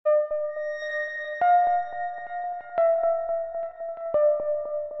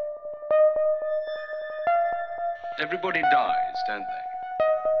Everybody dies, don't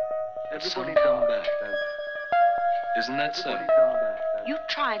they? Everybody come back, don't they? Isn't that so? You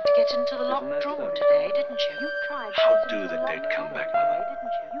tried to get into the locked drawer today, didn't you? How do the dead come back, Mother?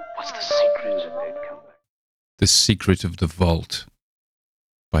 What's the secret of the dead come back? The Secret of the Vault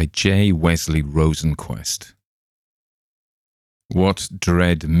by J. Wesley Rosenquist. What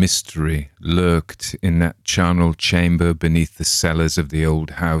dread mystery lurked in that charnel chamber beneath the cellars of the old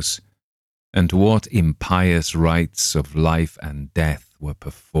house, and what impious rites of life and death were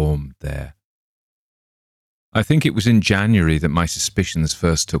performed there? I think it was in January that my suspicions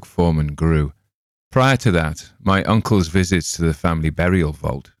first took form and grew. Prior to that, my uncle's visits to the family burial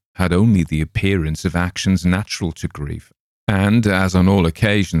vault had only the appearance of actions natural to grief, and, as on all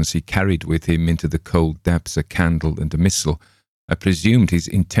occasions he carried with him into the cold depths a candle and a missal, I presumed his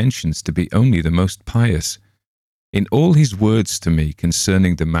intentions to be only the most pious. In all his words to me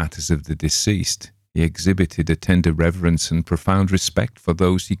concerning the matters of the deceased, he exhibited a tender reverence and profound respect for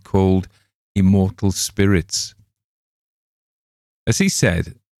those he called immortal spirits. As he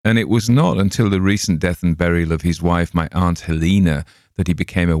said, and it was not until the recent death and burial of his wife, my Aunt Helena, that he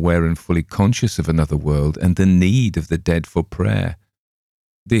became aware and fully conscious of another world and the need of the dead for prayer.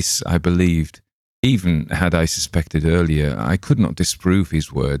 This I believed. Even had I suspected earlier, I could not disprove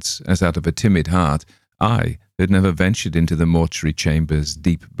his words, as out of a timid heart, I had never ventured into the mortuary chambers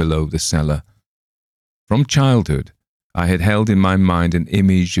deep below the cellar. From childhood, I had held in my mind an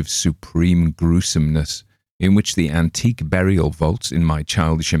image of supreme gruesomeness, in which the antique burial vaults in my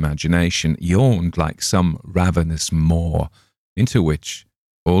childish imagination yawned like some ravenous maw, into which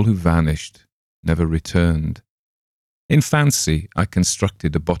all who vanished never returned. In fancy, I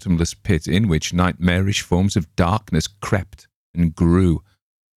constructed a bottomless pit in which nightmarish forms of darkness crept and grew,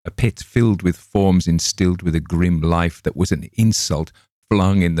 a pit filled with forms instilled with a grim life that was an insult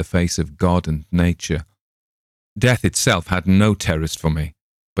flung in the face of God and nature. Death itself had no terrors for me,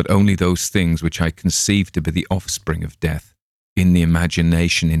 but only those things which I conceived to be the offspring of death, in the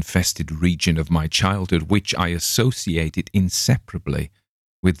imagination-infested region of my childhood, which I associated inseparably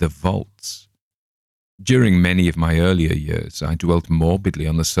with the vaults. During many of my earlier years, I dwelt morbidly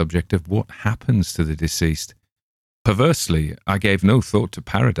on the subject of what happens to the deceased. Perversely, I gave no thought to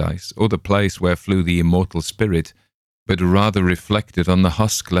paradise or the place where flew the immortal spirit, but rather reflected on the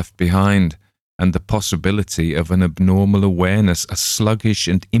husk left behind, and the possibility of an abnormal awareness, a sluggish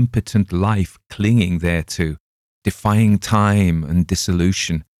and impotent life clinging thereto, defying time and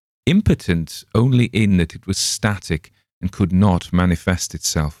dissolution, impotent only in that it was static and could not manifest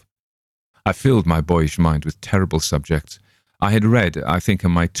itself. I filled my boyish mind with terrible subjects. I had read, I think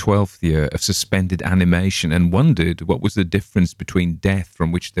in my 12th year, of suspended animation and wondered what was the difference between death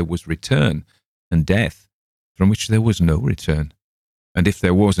from which there was return and death from which there was no return, and if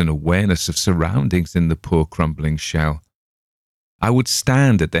there was an awareness of surroundings in the poor crumbling shell. I would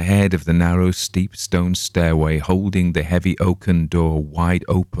stand at the head of the narrow, steep stone stairway, holding the heavy oaken door wide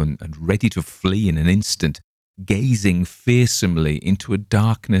open and ready to flee in an instant, gazing fearsomely into a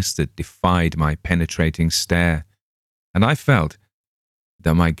darkness that defied my penetrating stare, and I felt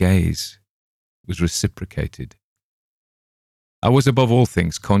that my gaze was reciprocated. I was above all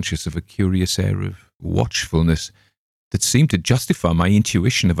things conscious of a curious air of watchfulness that seemed to justify my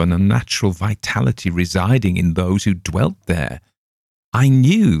intuition of an unnatural vitality residing in those who dwelt there. I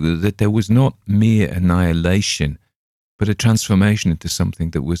knew that there was not mere annihilation, but a transformation into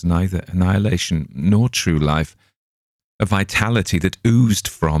something that was neither annihilation nor true life, a vitality that oozed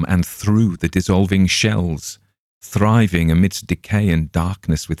from and through the dissolving shells, thriving amidst decay and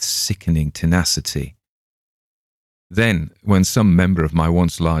darkness with sickening tenacity. Then, when some member of my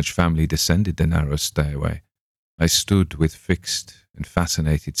once large family descended the narrow stairway, I stood with fixed and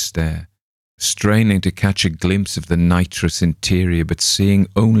fascinated stare, straining to catch a glimpse of the nitrous interior, but seeing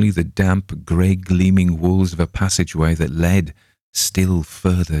only the damp, grey gleaming walls of a passageway that led still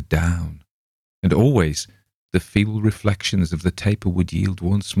further down. And always the feeble reflections of the taper would yield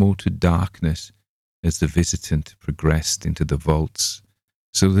once more to darkness as the visitant progressed into the vaults,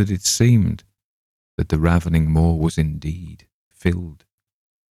 so that it seemed that the ravening maw was indeed filled,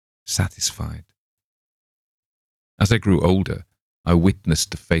 satisfied. As I grew older, I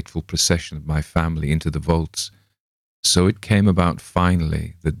witnessed the fateful procession of my family into the vaults. So it came about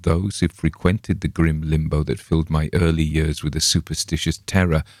finally that those who frequented the grim limbo that filled my early years with a superstitious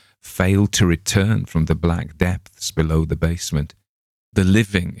terror failed to return from the black depths below the basement. The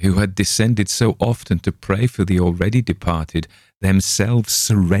living, who had descended so often to pray for the already departed, themselves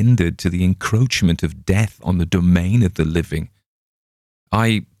surrendered to the encroachment of death on the domain of the living.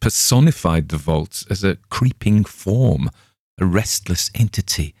 I personified the vaults as a creeping form, a restless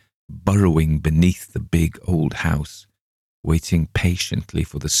entity, burrowing beneath the big old house, waiting patiently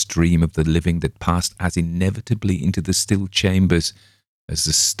for the stream of the living that passed as inevitably into the still chambers as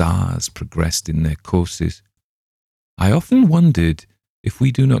the stars progressed in their courses. I often wondered if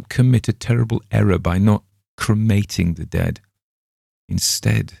we do not commit a terrible error by not cremating the dead.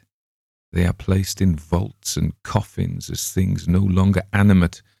 Instead, they are placed in vaults and coffins as things no longer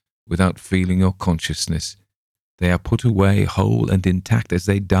animate, without feeling or consciousness. They are put away whole and intact as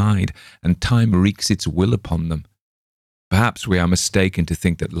they died, and time wreaks its will upon them. Perhaps we are mistaken to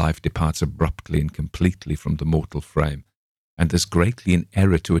think that life departs abruptly and completely from the mortal frame, and as greatly in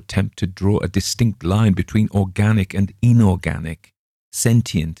error to attempt to draw a distinct line between organic and inorganic,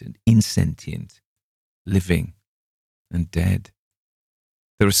 sentient and insentient, living and dead.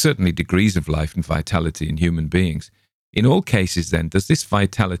 There are certainly degrees of life and vitality in human beings. In all cases, then, does this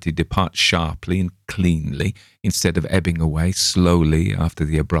vitality depart sharply and cleanly instead of ebbing away slowly after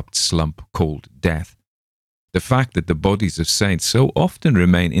the abrupt slump called death? The fact that the bodies of saints so often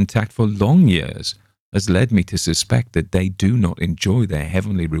remain intact for long years has led me to suspect that they do not enjoy their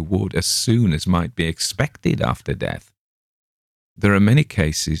heavenly reward as soon as might be expected after death. There are many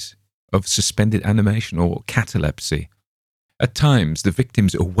cases of suspended animation or catalepsy. At times, the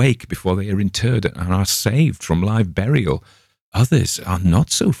victims awake before they are interred and are saved from live burial. Others are not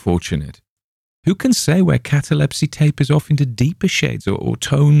so fortunate. Who can say where catalepsy tapers off into deeper shades or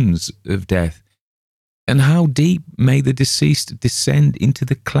tones of death? And how deep may the deceased descend into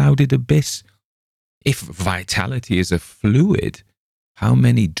the clouded abyss? If vitality is a fluid, how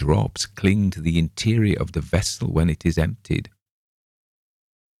many drops cling to the interior of the vessel when it is emptied?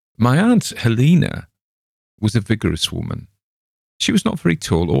 My aunt Helena was a vigorous woman. She was not very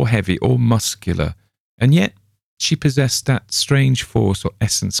tall or heavy or muscular, and yet she possessed that strange force or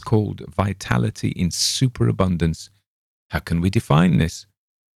essence called vitality in superabundance. How can we define this?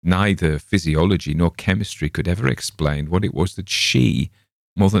 Neither physiology nor chemistry could ever explain what it was that she,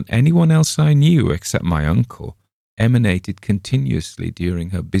 more than anyone else I knew except my uncle, emanated continuously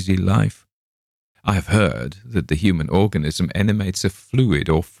during her busy life. I have heard that the human organism emanates a fluid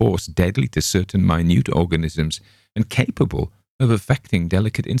or force deadly to certain minute organisms and capable of affecting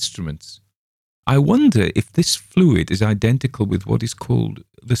delicate instruments. I wonder if this fluid is identical with what is called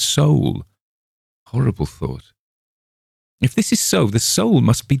the soul. Horrible thought. If this is so, the soul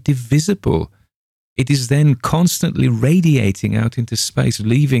must be divisible. It is then constantly radiating out into space,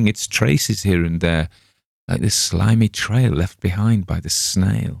 leaving its traces here and there, like the slimy trail left behind by the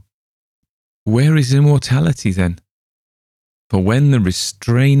snail. Where is immortality, then? For when the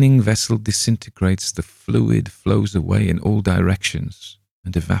restraining vessel disintegrates, the fluid flows away in all directions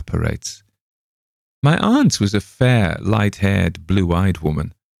and evaporates. My aunt was a fair, light-haired, blue-eyed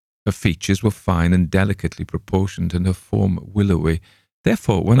woman. Her features were fine and delicately proportioned, and her form willowy.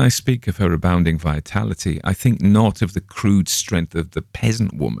 Therefore, when I speak of her abounding vitality, I think not of the crude strength of the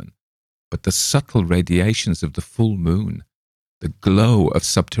peasant woman, but the subtle radiations of the full moon, the glow of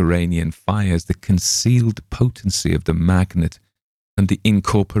subterranean fires, the concealed potency of the magnet, and the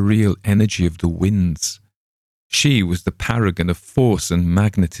incorporeal energy of the winds. She was the paragon of force and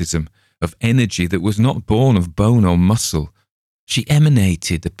magnetism, of energy that was not born of bone or muscle. She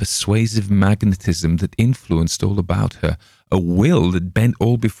emanated a persuasive magnetism that influenced all about her, a will that bent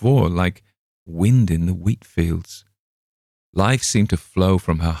all before, like wind in the wheat fields. Life seemed to flow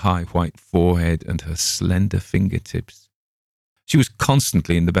from her high white forehead and her slender fingertips. She was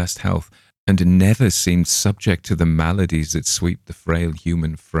constantly in the best health, and never seemed subject to the maladies that sweep the frail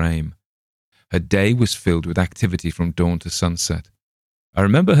human frame. Her day was filled with activity from dawn to sunset. I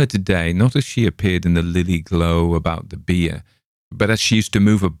remember her today not as she appeared in the lily glow about the bier, but as she used to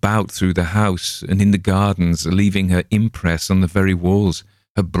move about through the house and in the gardens, leaving her impress on the very walls,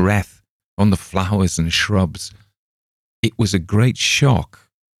 her breath on the flowers and shrubs. It was a great shock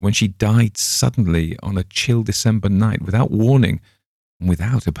when she died suddenly on a chill December night without warning and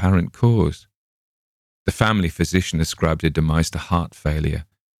without apparent cause. The family physician ascribed her demise to heart failure,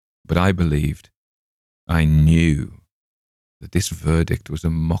 but I believed, I knew, that this verdict was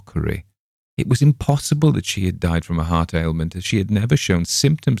a mockery. It was impossible that she had died from a heart ailment, as she had never shown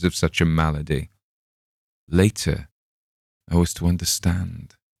symptoms of such a malady. Later, I was to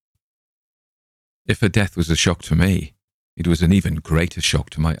understand. If her death was a shock to me, it was an even greater shock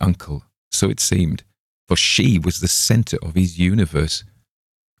to my uncle, so it seemed, for she was the centre of his universe.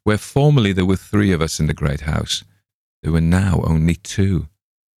 Where formerly there were 3 of us in the great house, there were now only 2.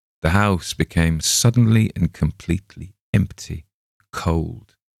 The house became suddenly and completely empty,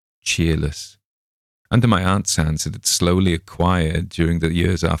 cold, cheerless. Under my aunt's hands it had slowly acquired, during the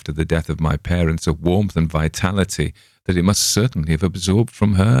years after the death of my parents, a warmth and vitality that it must certainly have absorbed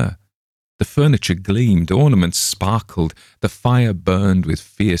from her. The furniture gleamed, ornaments sparkled, the fire burned with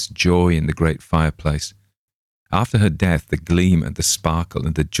fierce joy in the great fireplace. After her death, the gleam and the sparkle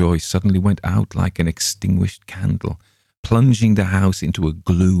and the joy suddenly went out like an extinguished candle, plunging the house into a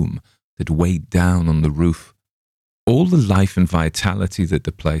gloom that weighed down on the roof. All the life and vitality that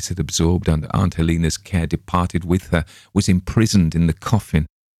the place had absorbed under Aunt Helena's care departed with her, was imprisoned in the coffin,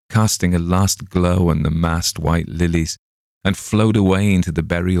 casting a last glow on the massed white lilies, and flowed away into the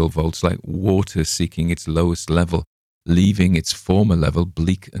burial vaults like water seeking its lowest level, leaving its former level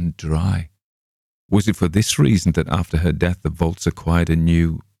bleak and dry. Was it for this reason that after her death the vaults acquired a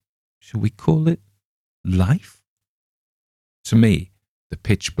new, shall we call it, life? To me, the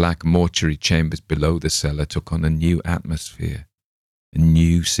pitch-black mortuary chambers below the cellar took on a new atmosphere, a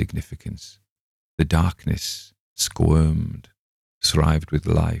new significance. The darkness squirmed, thrived with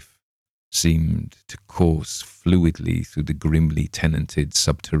life, seemed to course fluidly through the grimly tenanted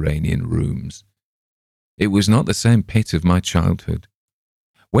subterranean rooms. It was not the same pit of my childhood,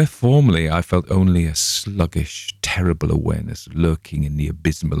 where formerly I felt only a sluggish, terrible awareness lurking in the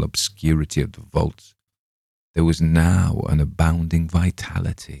abysmal obscurity of the vaults. There was now an abounding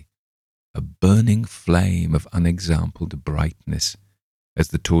vitality, a burning flame of unexampled brightness, as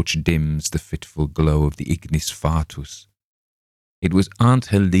the torch dims the fitful glow of the ignis fatuus. It was Aunt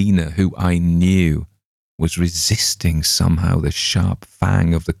Helena who I knew was resisting somehow the sharp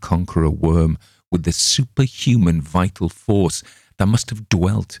fang of the conqueror worm with the superhuman vital force that must have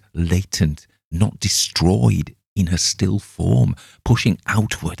dwelt latent, not destroyed, in her still form, pushing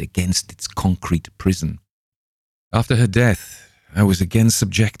outward against its concrete prison. After her death, I was again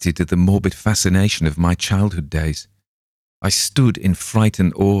subjected to the morbid fascination of my childhood days. I stood in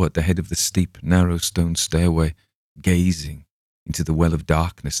frightened awe at the head of the steep, narrow stone stairway, gazing into the well of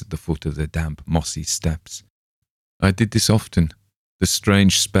darkness at the foot of the damp, mossy steps. I did this often, the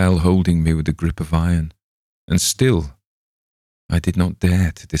strange spell holding me with a grip of iron, and still I did not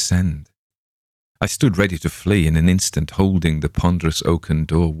dare to descend. I stood ready to flee in an instant, holding the ponderous oaken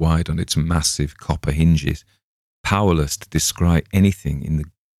door wide on its massive copper hinges, powerless to descry anything in the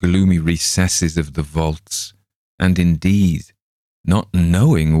gloomy recesses of the vaults, and indeed not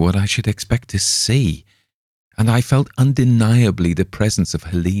knowing what I should expect to see. And I felt undeniably the presence of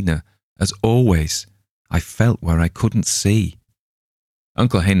Helena, as always I felt where I couldn't see.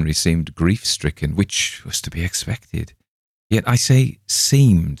 Uncle Henry seemed grief-stricken, which was to be expected. Yet I say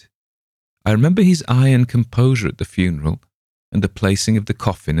seemed. I remember his iron composure at the funeral, and the placing of the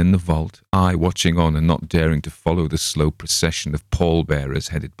coffin in the vault, I watching on and not daring to follow the slow procession of pallbearers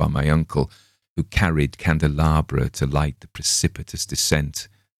headed by my uncle, who carried candelabra to light the precipitous descent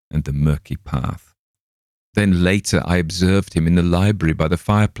and the murky path. Then later I observed him in the library by the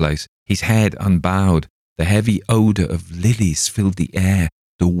fireplace, his head unbowed. The heavy odour of lilies filled the air.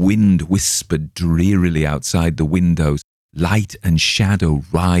 The wind whispered drearily outside the windows. Light and shadow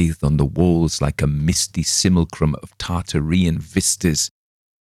writhed on the walls like a misty simulacrum of Tartarian vistas.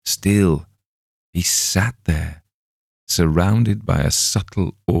 Still, he sat there, surrounded by a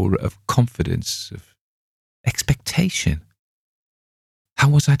subtle aura of confidence, of expectation. How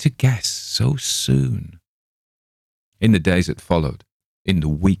was I to guess so soon? In the days that followed, in the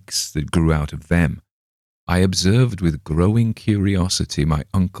weeks that grew out of them, I observed with growing curiosity my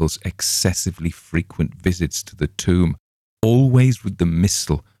uncle's excessively frequent visits to the tomb, always with the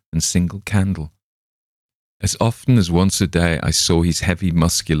missal and single candle. As often as once a day I saw his heavy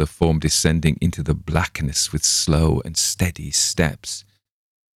muscular form descending into the blackness with slow and steady steps.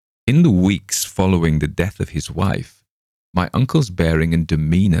 In the weeks following the death of his wife, my uncle's bearing and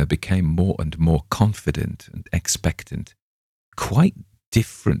demeanour became more and more confident and expectant, quite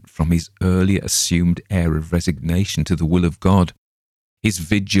different from his earlier assumed air of resignation to the will of God. His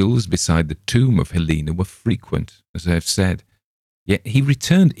vigils beside the tomb of Helena were frequent, as I have said, yet he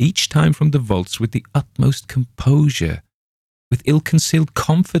returned each time from the vaults with the utmost composure, with ill-concealed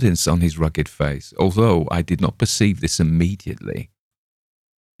confidence on his rugged face, although I did not perceive this immediately.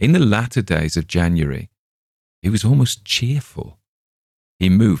 In the latter days of January, he was almost cheerful. He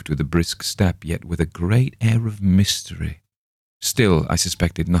moved with a brisk step, yet with a great air of mystery. Still, I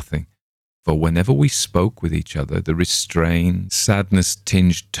suspected nothing, for whenever we spoke with each other, the restrained,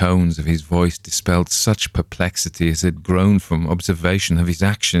 sadness-tinged tones of his voice dispelled such perplexity as had grown from observation of his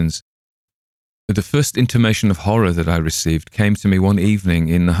actions. The first intimation of horror that I received came to me one evening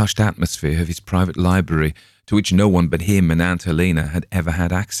in the hushed atmosphere of his private library, to which no one but him and Aunt Helena had ever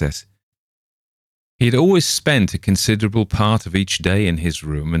had access. He had always spent a considerable part of each day in his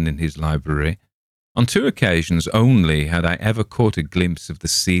room and in his library. On 2 occasions only had I ever caught a glimpse of the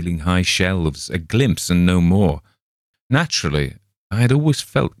ceiling-high shelves, a glimpse and no more. Naturally, I had always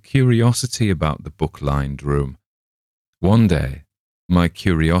felt curiosity about the book-lined room. One day, my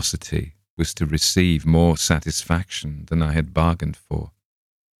curiosity was to receive more satisfaction than I had bargained for.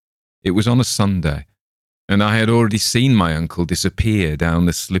 It was on a Sunday, and I had already seen my uncle disappear down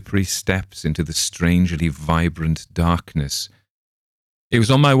the slippery steps into the strangely vibrant darkness. It was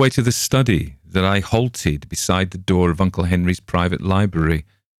on my way to the study that I halted beside the door of Uncle Henry's private library.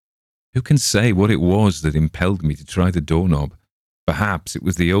 Who can say what it was that impelled me to try the doorknob? Perhaps it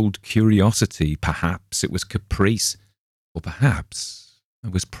was the old curiosity, perhaps it was caprice, or perhaps I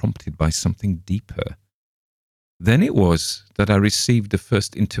was prompted by something deeper. Then it was that I received the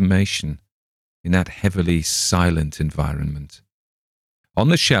first intimation in that heavily silent environment. On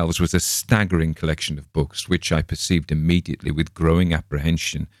the shelves was a staggering collection of books, which I perceived immediately with growing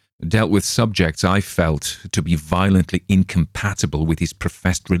apprehension, dealt with subjects I felt to be violently incompatible with his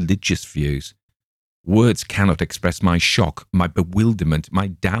professed religious views. Words cannot express my shock, my bewilderment, my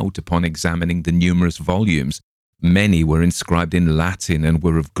doubt upon examining the numerous volumes. Many were inscribed in Latin and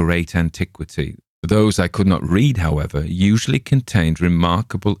were of great antiquity. Those I could not read, however, usually contained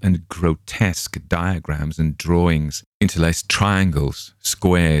remarkable and grotesque diagrams and drawings, interlaced triangles,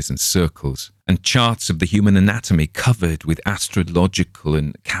 squares and circles, and charts of the human anatomy covered with astrological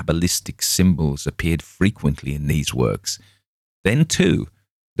and Kabbalistic symbols appeared frequently in these works. Then, too,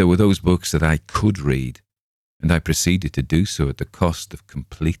 there were those books that I could read, and I proceeded to do so at the cost of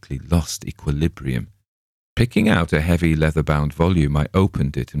completely lost equilibrium. Picking out a heavy leather-bound volume, I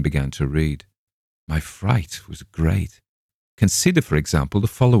opened it and began to read. My fright was great. Consider, for example, the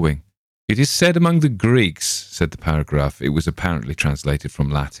following. It is said among the Greeks, said the paragraph, it was apparently translated from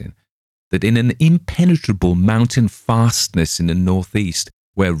Latin, that in an impenetrable mountain fastness in the northeast,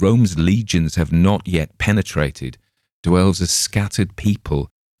 where Rome's legions have not yet penetrated, dwells a scattered people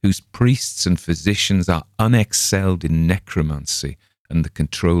whose priests and physicians are unexcelled in necromancy and the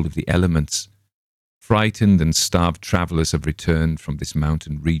control of the elements. Frightened and starved travellers have returned from this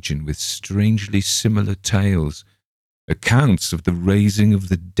mountain region with strangely similar tales. Accounts of the raising of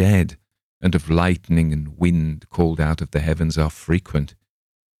the dead and of lightning and wind called out of the heavens are frequent.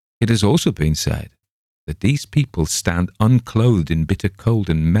 It has also been said that these people stand unclothed in bitter cold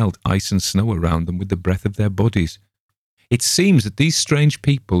and melt ice and snow around them with the breath of their bodies. It seems that these strange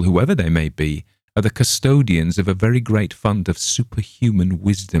people, whoever they may be, are the custodians of a very great fund of superhuman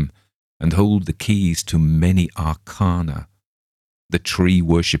wisdom, and hold the keys to many arcana. The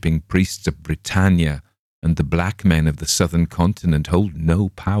tree-worshipping priests of Britannia and the black men of the southern continent hold no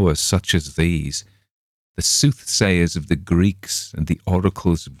power such as these. The soothsayers of the Greeks and the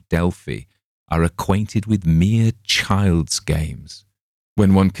oracles of Delphi are acquainted with mere child's games.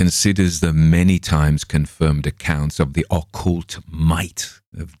 When one considers the many times confirmed accounts of the occult might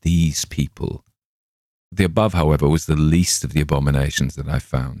of these people. The above, however, was the least of the abominations that I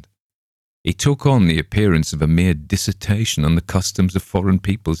found. It took on the appearance of a mere dissertation on the customs of foreign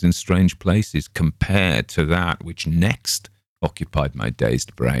peoples in strange places, compared to that which next occupied my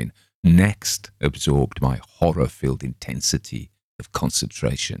dazed brain, next absorbed my horror-filled intensity of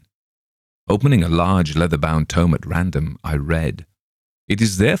concentration. Opening a large leather-bound tome at random, I read, "It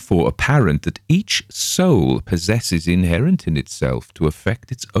is therefore apparent that each soul possesses inherent in itself to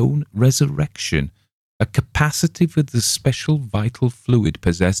effect its own resurrection, a capacity for the special vital fluid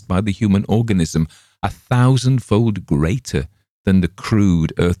possessed by the human organism 1,000-fold greater than the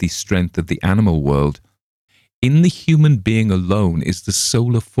crude earthy strength of the animal world. In the human being alone is the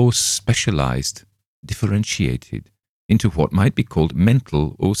solar force specialized, differentiated into what might be called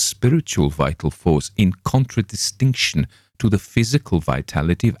mental or spiritual vital force, in contradistinction to the physical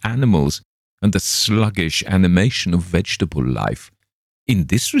vitality of animals and the sluggish animation of vegetable life. In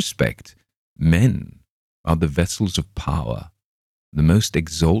this respect, men are the vessels of power, the most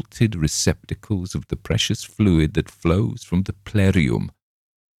exalted receptacles of the precious fluid that flows from the plerium,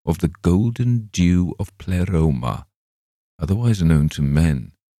 of the golden dew of Pleroma, otherwise known to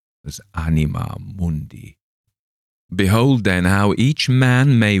men as anima mundi. Behold then how each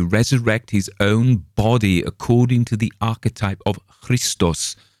man may resurrect his own body according to the archetype of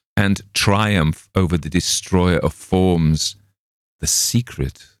Christos and triumph over the destroyer of forms. The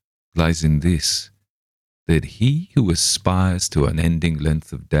secret lies in this, that he who aspires to unending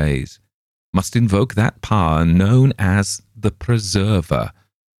length of days must invoke that power known as the preserver,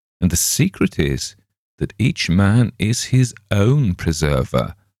 and the secret is that each man is his own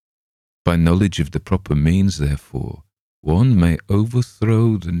preserver. By knowledge of the proper means, therefore, one may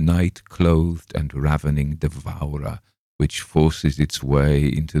overthrow the night-clothed and ravening devourer, which forces its way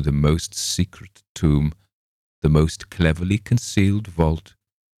into the most secret tomb, the most cleverly concealed vault,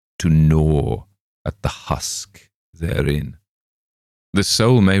 to gnaw at the husk therein. The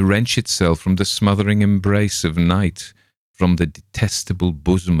soul may wrench itself from the smothering embrace of night, from the detestable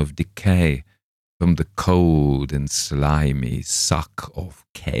bosom of decay, from the cold and slimy suck of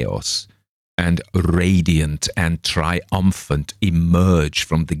chaos, and radiant and triumphant emerge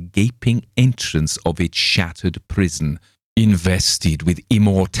from the gaping entrance of its shattered prison, invested with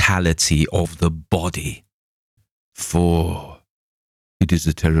immortality of the body. For it is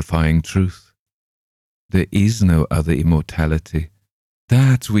a terrifying truth. There is no other immortality.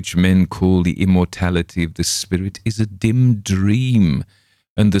 That which men call the immortality of the spirit is a dim dream,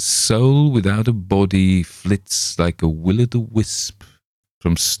 and the soul without a body flits like a will-o'-the-wisp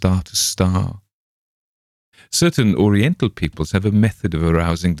from star to star. Certain Oriental peoples have a method of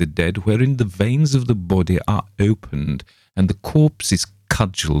arousing the dead wherein the veins of the body are opened and the corpse is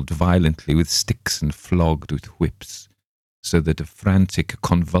cudgelled violently with sticks and flogged with whips, so that a frantic,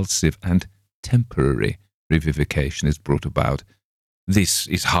 convulsive, and temporary revivification is brought about. This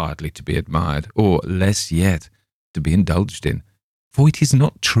is hardly to be admired, or less yet to be indulged in, for it is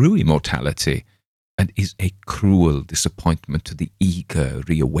not true immortality, and is a cruel disappointment to the eager,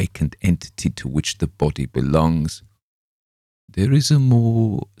 reawakened entity to which the body belongs. There is a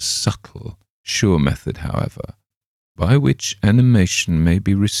more subtle, sure method, however, by which animation may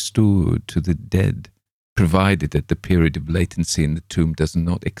be restored to the dead, provided that the period of latency in the tomb does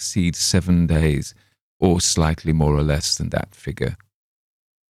not exceed 7 days, or slightly more or less than that figure.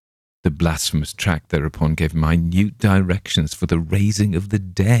 The blasphemous tract thereupon gave minute directions for the raising of the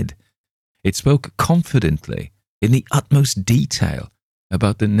dead. It spoke confidently, in the utmost detail,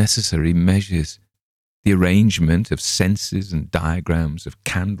 about the necessary measures, the arrangement of senses and diagrams of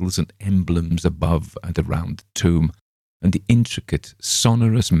candles and emblems above and around the tomb, and the intricate,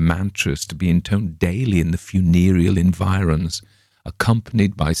 sonorous mantras to be intoned daily in the funereal environs,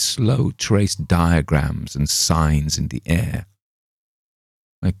 accompanied by slow traced diagrams and signs in the air.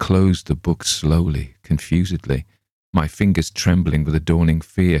 I closed the book slowly, confusedly, my fingers trembling with a dawning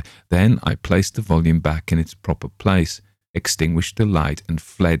fear. Then I placed the volume back in its proper place, extinguished the light, and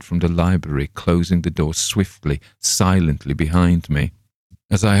fled from the library, closing the door swiftly, silently behind me.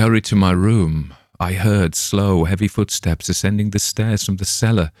 As I hurried to my room, I heard slow, heavy footsteps ascending the stairs from the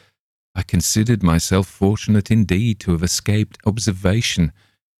cellar. I considered myself fortunate indeed to have escaped observation,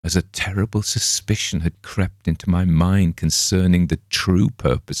 as a terrible suspicion had crept into my mind concerning the true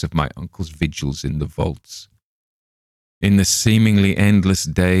purpose of my uncle's vigils in the vaults. In the seemingly endless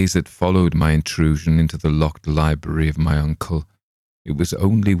days that followed my intrusion into the locked library of my uncle, it was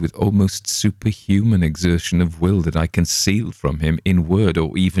only with almost superhuman exertion of will that I concealed from him, in word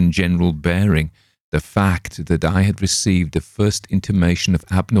or even general bearing, the fact that I had received the first intimation of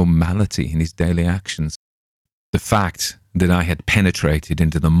abnormality in his daily actions, the fact that I had penetrated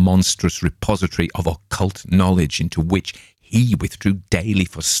into the monstrous repository of occult knowledge into which he withdrew daily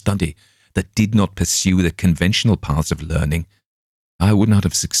for study, that did not pursue the conventional paths of learning. I would not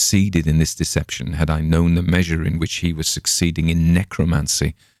have succeeded in this deception had I known the measure in which he was succeeding in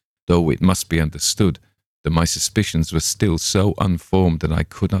necromancy, though it must be understood that my suspicions were still so unformed that I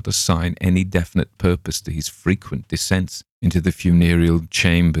could not assign any definite purpose to his frequent descents into the funereal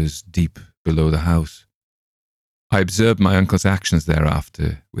chambers deep below the house. I observed my uncle's actions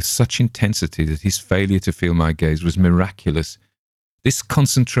thereafter with such intensity that his failure to feel my gaze was miraculous. This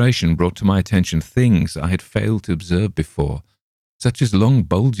concentration brought to my attention things I had failed to observe before, such as long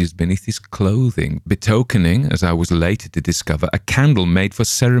bulges beneath his clothing, betokening, as I was later to discover, a candle made for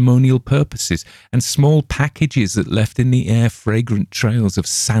ceremonial purposes, and small packages that left in the air fragrant trails of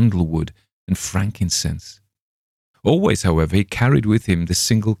sandalwood and frankincense. Always, however, he carried with him the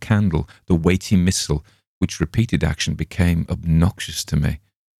single candle, the weighty missal, which repeated action became obnoxious to me,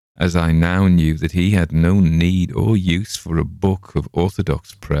 as I now knew that he had no need or use for a book of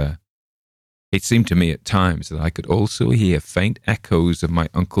orthodox prayer. It seemed to me at times that I could also hear faint echoes of my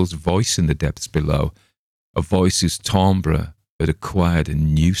uncle's voice in the depths below, a voice whose timbre had acquired a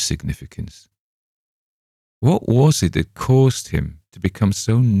new significance. What was it that caused him to become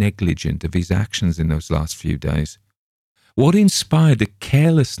so negligent of his actions in those last few days? What inspired the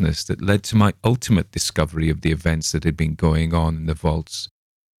carelessness that led to my ultimate discovery of the events that had been going on in the vaults?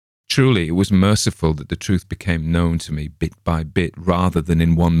 Truly, it was merciful that the truth became known to me bit by bit, rather than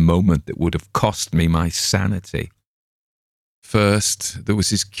in one moment that would have cost me my sanity. First, there was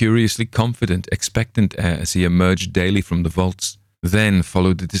his curiously confident, expectant air as he emerged daily from the vaults. Then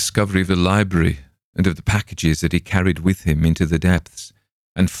followed the discovery of the library and of the packages that he carried with him into the depths.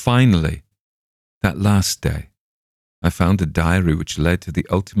 And finally, that last day, I found a diary which led to the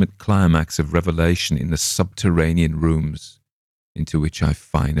ultimate climax of revelation in the subterranean rooms into which I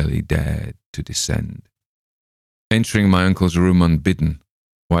finally dared to descend. Entering my uncle's room unbidden,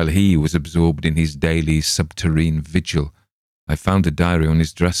 while he was absorbed in his daily subterrene vigil, I found a diary on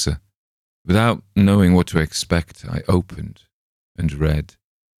his dresser. Without knowing what to expect, I opened and read.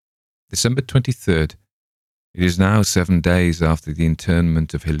 December 23rd. It is now 7 days after the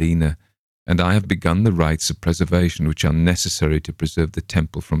internment of Helena, and I have begun the rites of preservation which are necessary to preserve the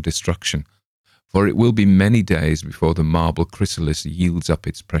temple from destruction. For it will be many days before the marble chrysalis yields up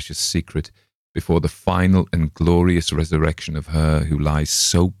its precious secret, before the final and glorious resurrection of her who lies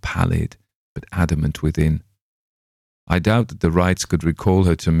so pallid but adamant within. I doubt that the rites could recall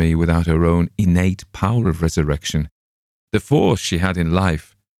her to me without her own innate power of resurrection. The force she had in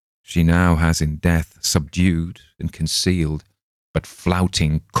life, she now has in death, subdued and concealed, but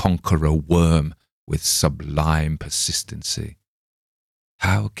flouting conqueror worm with sublime persistency.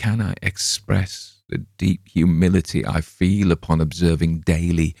 How can I express the deep humility I feel upon observing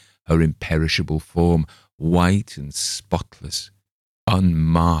daily her imperishable form, white and spotless,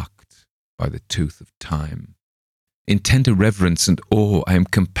 unmarked by the tooth of time? In tender reverence and awe, I am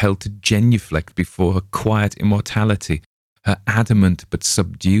compelled to genuflect before her quiet immortality, her adamant but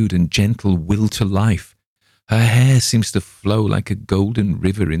subdued and gentle will to life. Her hair seems to flow like a golden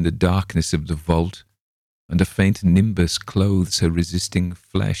river in the darkness of the vault, and a faint nimbus clothes her resisting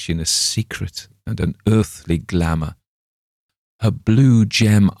flesh in a secret and unearthly glamour. Her blue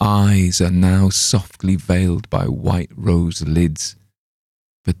gem eyes are now softly veiled by white rose lids,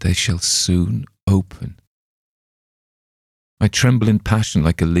 but they shall soon open. I tremble in passion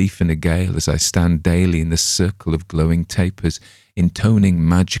like a leaf in a gale as I stand daily in the circle of glowing tapers, intoning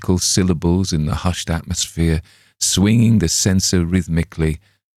magical syllables in the hushed atmosphere, swinging the censer rhythmically,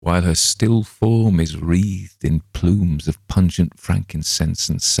 while her still form is wreathed in plumes of pungent frankincense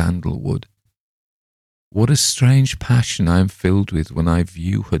and sandalwood. What a strange passion I am filled with when I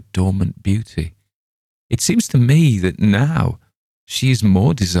view her dormant beauty. It seems to me that now she is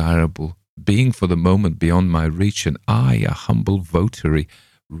more desirable, being for the moment beyond my reach, and I, a humble votary,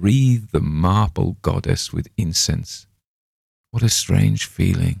 wreathe the marble goddess with incense. What a strange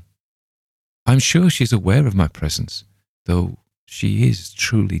feeling. I'm sure she's aware of my presence, though she is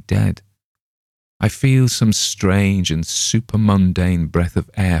truly dead. I feel some strange and supermundane breath of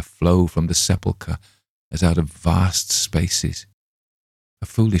air flow from the sepulchre as out of vast spaces. A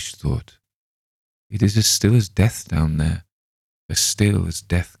foolish thought. It is as still as death down there, as still as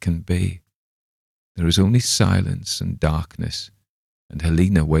death can be. There is only silence and darkness, and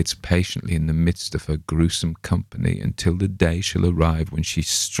Helena waits patiently in the midst of her gruesome company until the day shall arrive when she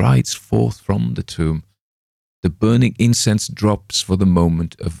strides forth from the tomb. The burning incense drops for the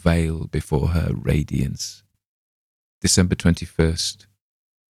moment a veil before her radiance. December 21st.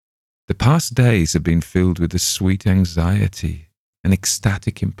 The past days have been filled with a sweet anxiety, an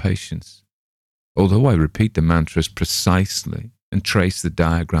ecstatic impatience. Although I repeat the mantras precisely and trace the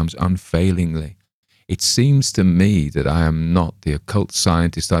diagrams unfailingly, it seems to me that I am not the occult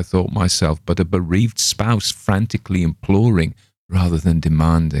scientist I thought myself, but a bereaved spouse frantically imploring, rather than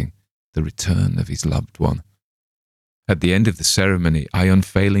demanding, the return of his loved one. At the end of the ceremony, I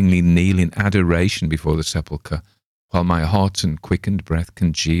unfailingly kneel in adoration before the sepulchre, while my hot and quickened breath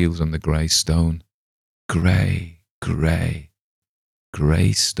congeals on the grey stone. Grey, grey,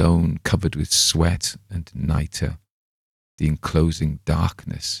 grey stone covered with sweat and nitre, the enclosing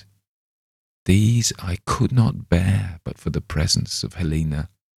darkness. These I could not bear but for the presence of Helena.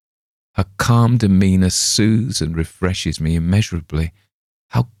 Her calm demeanour soothes and refreshes me immeasurably.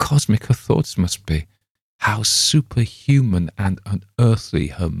 How cosmic her thoughts must be! How superhuman and unearthly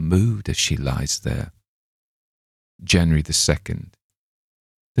her mood as she lies there. January the 2nd.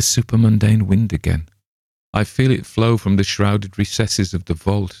 The supermundane wind again. I feel it flow from the shrouded recesses of the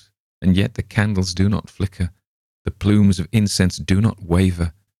vault, and yet the candles do not flicker. The plumes of incense do not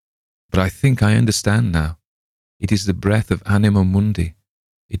waver. But I think I understand now. It is the breath of anima mundi.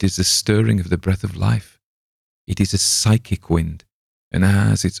 It is the stirring of the breath of life. It is a psychic wind, and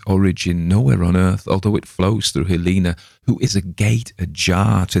has its origin nowhere on earth, although it flows through Helena, who is a gate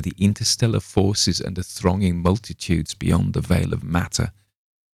ajar to the interstellar forces and the thronging multitudes beyond the veil of matter.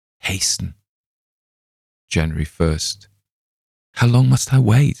 Hasten. January 1st. How long must I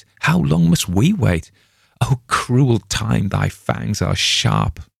wait? How long must we wait? O cruel time, thy fangs are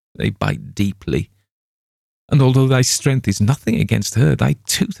sharp. They bite deeply. And although thy strength is nothing against her, thy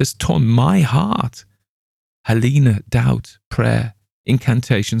tooth has torn my heart. Helena, doubt, prayer,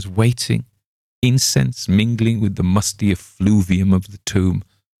 incantations, waiting, incense mingling with the musty effluvium of the tomb,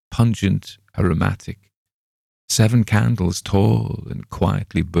 pungent, aromatic. 7 candles tall and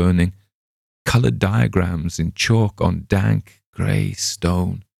quietly burning, coloured diagrams in chalk on dank, grey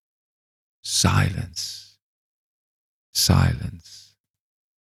stone. Silence. Silence.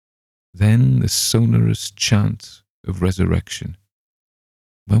 Then the sonorous chant of resurrection.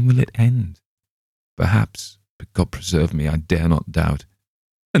 When will it end? Perhaps, but God preserve me, I dare not doubt.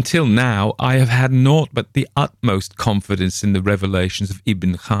 Until now, I have had naught but the utmost confidence in the revelations of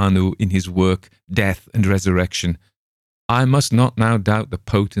Ibn Khanu in his work, Death and Resurrection. I must not now doubt the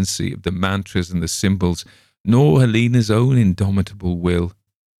potency of the mantras and the symbols, nor Helena's own indomitable will.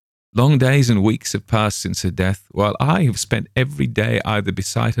 Long days and weeks have passed since her death, while I have spent every day either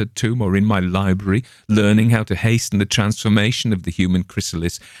beside her tomb or in my library, learning how to hasten the transformation of the human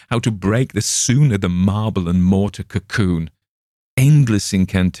chrysalis, how to break the sooner the marble and mortar cocoon. Endless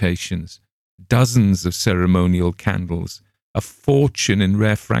incantations, dozens of ceremonial candles, a fortune in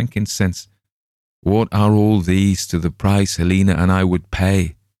rare frankincense. What are all these to the price Helena and I would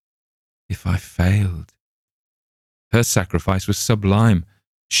pay if I failed? Her sacrifice was sublime.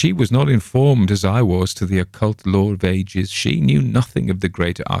 She was not informed as I was to the occult lore of ages. She knew nothing of the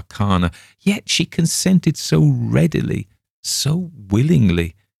greater arcana, yet she consented so readily, so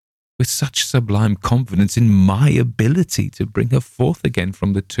willingly, with such sublime confidence in my ability to bring her forth again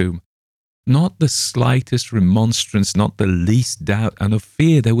from the tomb. Not the slightest remonstrance, not the least doubt, and of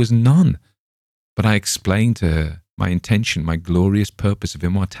fear there was none. But I explained to her my intention, my glorious purpose of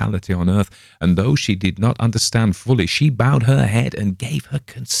immortality on earth, and though she did not understand fully, she bowed her head and gave her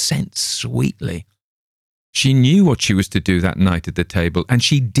consent sweetly. She knew what she was to do that night at the table, and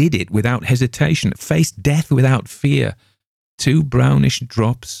she did it without hesitation, faced death without fear. 2 brownish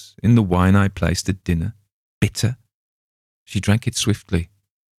drops in the wine I placed at dinner, bitter. She drank it swiftly.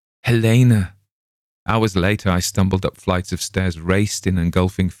 Helena! Hours later I stumbled up flights of stairs, raced in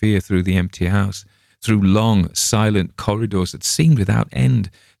engulfing fear through the empty house, through long, silent corridors that seemed without end,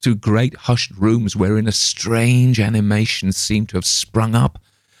 through great hushed rooms wherein a strange animation seemed to have sprung up,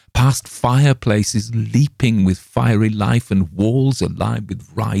 past fireplaces leaping with fiery life and walls alive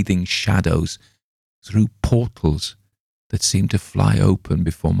with writhing shadows, through portals that seemed to fly open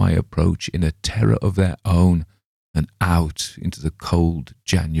before my approach in a terror of their own, and out into the cold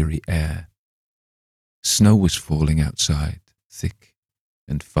January air. Snow was falling outside, thick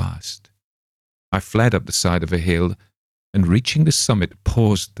and fast. I fled up the side of a hill, and reaching the summit,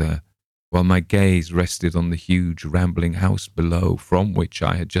 paused there, while my gaze rested on the huge rambling house below, from which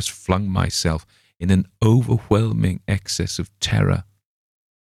I had just flung myself in an overwhelming excess of terror.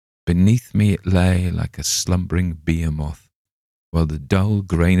 Beneath me it lay like a slumbering behemoth, while the dull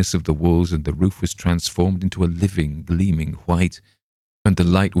greyness of the walls and the roof was transformed into a living, gleaming white, and the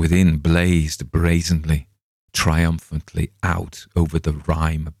light within blazed brazenly, triumphantly out over the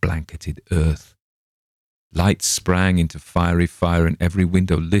rime-blanketed earth. Light sprang into fiery fire, and every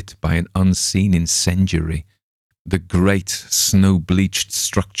window lit by an unseen incendiary. The great, snow-bleached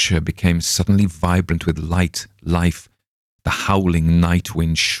structure became suddenly vibrant with light, life. The howling night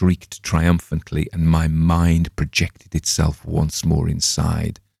wind shrieked triumphantly, and my mind projected itself once more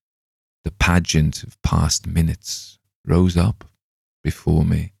inside. The pageant of past minutes rose up before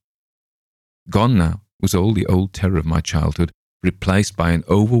me. Gone now was all the old terror of my childhood, replaced by an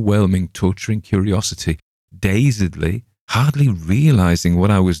overwhelming, torturing curiosity. Dazedly, hardly realizing what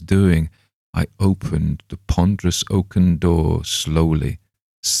I was doing, I opened the ponderous oaken door slowly,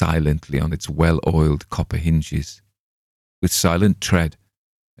 silently on its well-oiled copper hinges. With silent tread,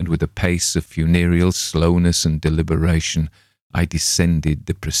 and with a pace of funereal slowness and deliberation, I descended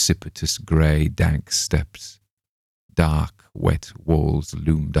the precipitous grey, dank steps. Dark, wet walls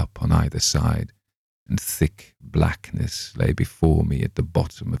loomed up on either side, and thick blackness lay before me at the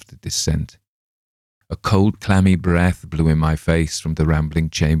bottom of the descent. A cold, clammy breath blew in my face from the rambling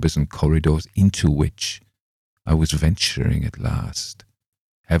chambers and corridors into which I was venturing at last,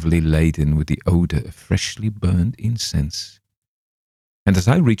 heavily laden with the odour of freshly burned incense. And as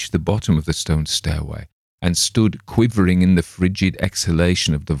I reached the bottom of the stone stairway and stood quivering in the frigid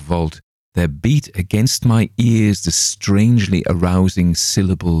exhalation of the vault, there beat against my ears the strangely arousing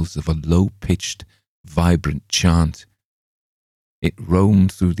syllables of a low-pitched, vibrant chant. It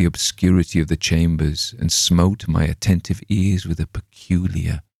roamed through the obscurity of the chambers and smote my attentive ears with a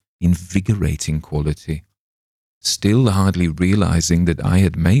peculiar, invigorating quality. Still hardly realizing that I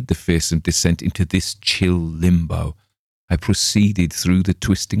had made the fearsome descent into this chill limbo, I proceeded through the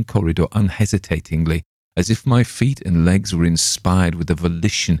twisting corridor unhesitatingly, as if my feet and legs were inspired with a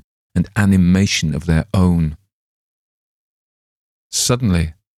volition and animation of their own.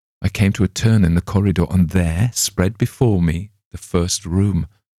 Suddenly, I came to a turn in the corridor, and there, spread before me, the first room.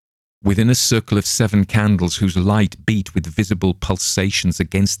 Within a circle of 7 candles whose light beat with visible pulsations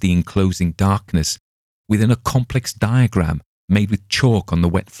against the enclosing darkness, within a complex diagram made with chalk on the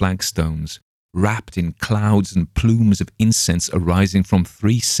wet flagstones, wrapped in clouds and plumes of incense arising from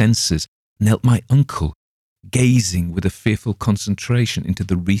 3 censers, knelt my uncle, gazing with a fearful concentration into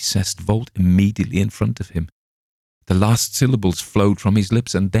the recessed vault immediately in front of him. The last syllables flowed from his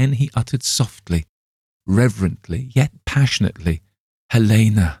lips, and then he uttered softly, reverently, yet passionately,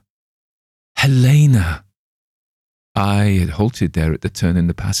 "Helena! Helena!" I had halted there at the turn in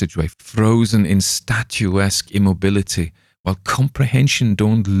the passageway, frozen in statuesque immobility, while comprehension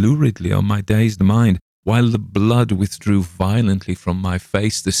dawned luridly on my dazed mind, while the blood withdrew violently from my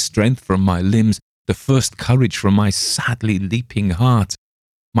face, the strength from my limbs, the first courage from my sadly leaping heart.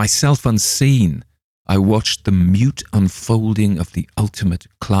 Myself unseen, I watched the mute unfolding of the ultimate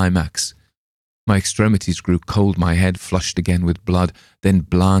climax. My extremities grew cold, my head flushed again with blood, then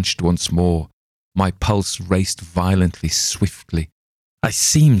blanched once more. My pulse raced violently, swiftly. I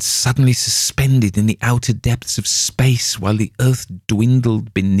seemed suddenly suspended in the outer depths of space while the earth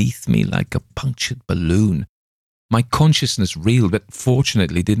dwindled beneath me like a punctured balloon. My consciousness reeled, but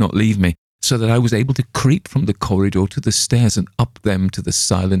fortunately did not leave me, so that I was able to creep from the corridor to the stairs and up them to the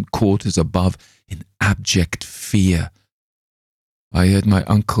silent quarters above in abject fear. I heard my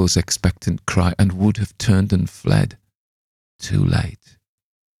uncle's expectant cry and would have turned and fled. Too late.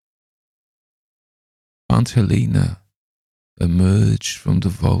 Aunt Helena emerged from the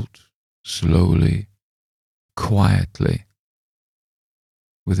vault slowly, quietly,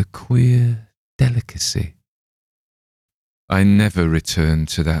 with a queer delicacy. I never returned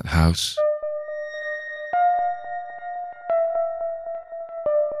to that house.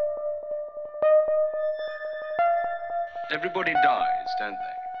 Everybody dies, don't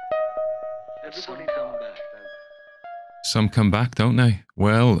they? Everybody come back, don't they? Some come back, don't they?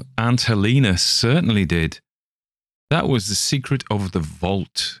 Well, Aunt Helena certainly did. That was The Secret of the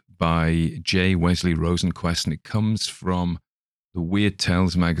Vault by J. Wesley Rosenquist, and it comes from the Weird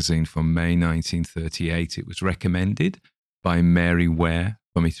Tales magazine from May 1938. It was recommended by Mary Ware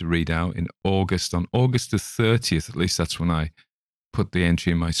for me to read out in August. On August the 30th, at least that's when I put the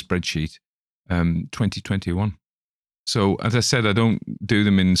entry in my spreadsheet, 2021. So, as I said, I don't do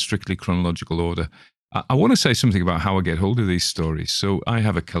them in strictly chronological order. I want to say something about how I get hold of these stories. So I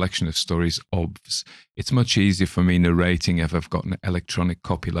have a collection of stories OBS. It's much easier for me narrating if I've got an electronic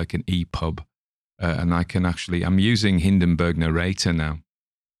copy like an EPUB. And I can actually, I'm using Hindenburg Narrator now.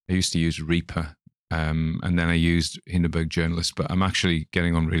 I used to use Reaper, and then I used Hindenburg Journalist, but I'm actually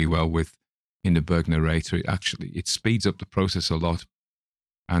getting on really well with Hindenburg Narrator. It speeds up the process a lot,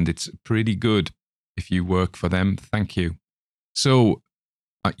 and it's pretty good if you work for them. Thank you. So,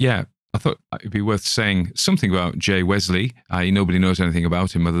 I thought it'd be worth saying something about J. Wesley. Nobody knows anything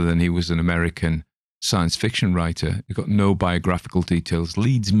about him other than he was an American science fiction writer. He got no biographical details.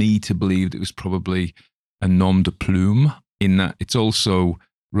 Leads me to believe that it was probably a nom de plume, in that it's also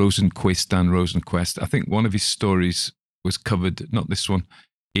Rosenquist, Dan Rosenquist. I think one of his stories was covered, not this one,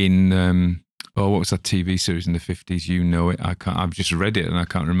 in, what was that TV series in the 50s? You know it. I've just read it and I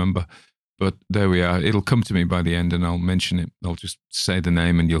can't remember. But there we are. It'll come to me by the end and I'll mention it. I'll just say the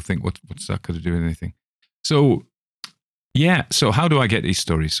name and you'll think, what's that got to do with anything? So, so how do I get these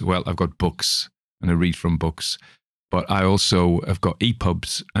stories? Well, I've got books and I read from books, but I also have got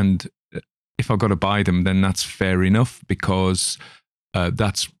EPUBs. And if I've got to buy them, then that's fair enough because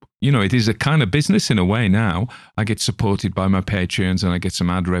that's, it is a kind of business in a way now. I get supported by my Patreons and I get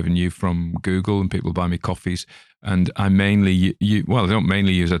some ad revenue from Google and people buy me coffees. And I mainly, I don't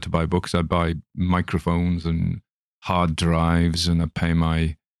mainly use that to buy books. I buy microphones and hard drives, and I pay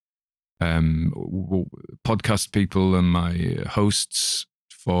my podcast people and my hosts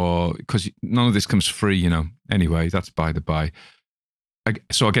because none of this comes free, Anyway, that's by the by.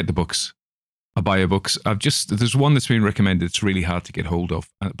 So I get the books. I buy your books. There's one that's been recommended. It's really hard to get hold of,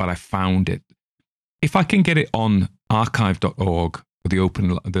 but I found it. If I can get it on archive.org,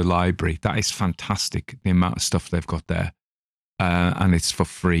 the library, that is fantastic, the amount of stuff they've got there, and it's for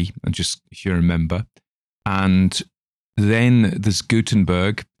free, and just if you remember. And then there's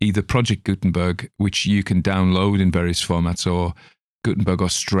Gutenberg, either Project Gutenberg, which you can download in various formats, or Gutenberg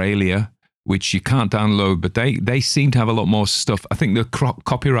Australia, which you can't download, but they seem to have a lot more stuff. I think the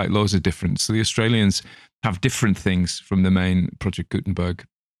copyright laws are different, so the Australians have different things from the main Project Gutenberg.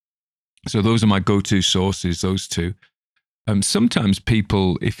 So those are my go-to sources, those two. Sometimes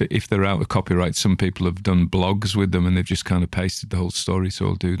people, if they're out of copyright, some people have done blogs with them and they've just kind of pasted the whole story, so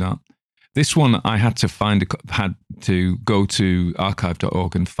I'll do that. This one I had to go to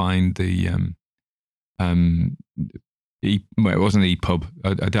archive.org and find the it wasn't EPUB.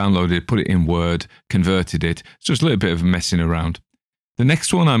 I downloaded it, put it in Word, converted it. So it's a little bit of messing around. The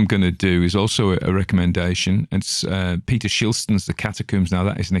next one I'm going to do is also a recommendation. It's Peter Shilston's The Catacombs. Now,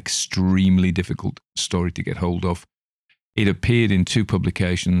 that is an extremely difficult story to get hold of. It appeared in 2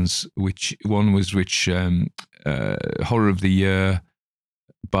 publications, which one was Horror of the Year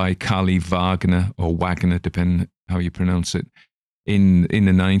by Kali Wagner, or Wagner, depending how you pronounce it, in the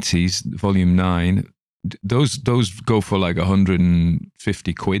 90s, volume 9. Those go for like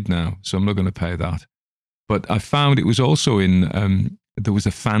 150 quid now, so I'm not going to pay that. But I found it was also in there was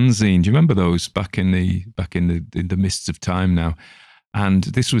a fanzine. Do you remember those back in the mists of time now? And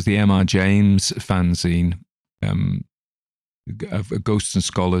this was the M.R. James fanzine, of Ghosts and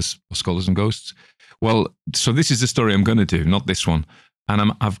Scholars, or Scholars and Ghosts. Well, so this is the story I'm going to do, not this one.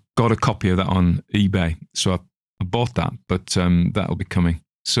 And I've got a copy of that on eBay, so I bought that, but that'll be coming.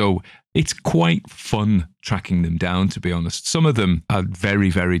 So it's quite fun tracking them down, to be honest. Some of them are very,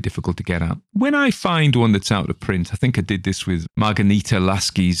 very difficult to get at. When I find one that's out of print, I think I did this with Margarita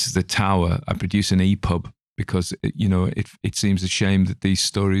Lasky's The Tower, I produce an EPUB because, it seems a shame that these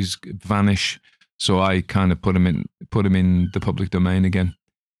stories vanish. So I kind of put them in the public domain again.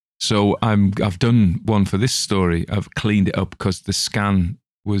 So I've done one for this story. I've cleaned it up because the scan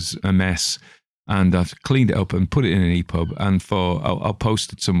was a mess. And I've cleaned it up and put it in an EPUB, and I'll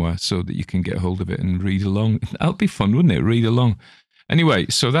post it somewhere so that you can get hold of it and read along. That'll be fun, wouldn't it? Read along. Anyway,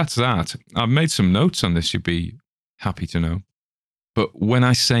 so that's that. I've made some notes on this, you'd be happy to know. But when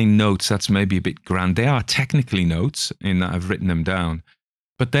I say notes, that's maybe a bit grand. They are technically notes in that I've written them down,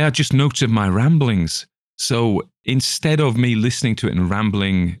 but they are just notes of my ramblings. So instead of me listening to it and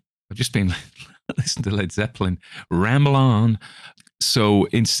rambling, I've just been listening to Led Zeppelin, ramble on. So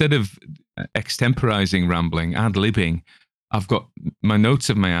instead of extemporizing rambling, ad-libbing, I've got my notes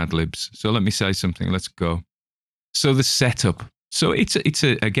of my ad-libs. So let me say something. Let's go. So the setup. So it's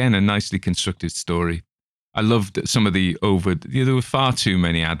again, a nicely constructed story. I loved some of there were far too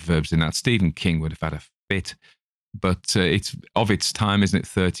many adverbs in that. Stephen King would have had a fit. But it's of its time, isn't it?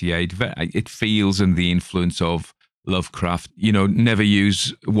 38. It feels in the influence of Lovecraft. Never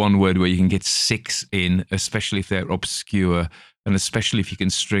use one word where you can get 6 in, especially if they're obscure. And especially if you can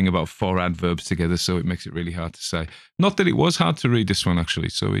string about 4 adverbs together, so it makes it really hard to say. Not that it was hard to read this one, actually,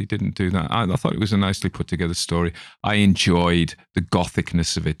 so he didn't do that. I thought it was a nicely put together story. I enjoyed the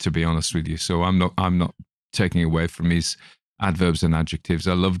gothicness of it, to be honest with you. So I'm not taking away from his adverbs and adjectives.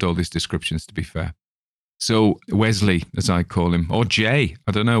 I loved all his descriptions, to be fair. So Wesley, as I call him, or Jay,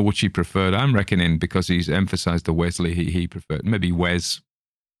 I don't know which he preferred. I'm reckoning because he's emphasized the Wesley he preferred. Maybe Wes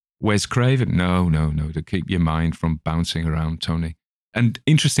Craven? No, to keep your mind from bouncing around, Tony. And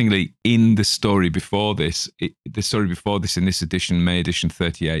interestingly, in the story before this, in this edition, May edition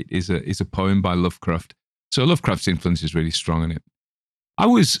 38, is a poem by Lovecraft. So Lovecraft's influence is really strong in it. I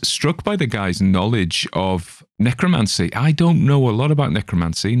was struck by the guy's knowledge of necromancy. I don't know a lot about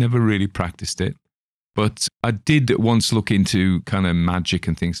necromancy, never really practiced it. But I did once look into kind of magic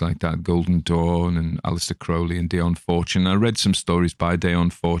and things like that, Golden Dawn and Aleister Crowley and Dion Fortune. I read some stories by Dion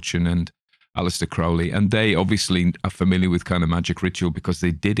Fortune and Aleister Crowley, and they obviously are familiar with kind of magic ritual because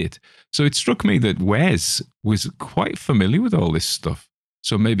they did it. So it struck me that Wes was quite familiar with all this stuff.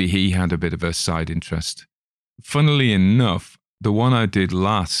 So maybe he had a bit of a side interest. Funnily enough, the one I did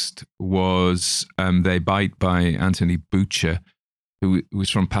last was They Bite by Anthony Boucher, who was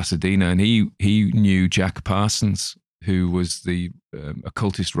from Pasadena, and he knew Jack Parsons, who was the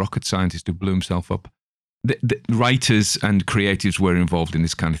occultist rocket scientist who blew himself up. The writers and creatives were involved in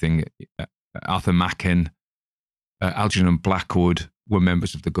this kind of thing. Arthur Machen, Algernon Blackwood were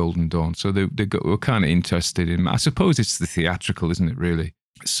members of the Golden Dawn, so they were kind of interested in. I suppose it's the theatrical, isn't it, really?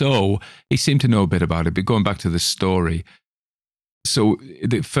 So he seemed to know a bit about it, but going back to the story. So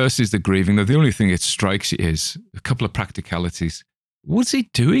the first is the grieving. Now, the only thing that strikes you is a couple of practicalities. What's he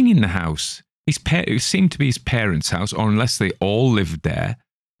doing in the house? It seemed to be his parents' house, or unless they all lived there,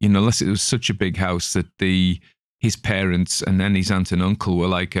 unless it was such a big house that his parents and then his aunt and uncle were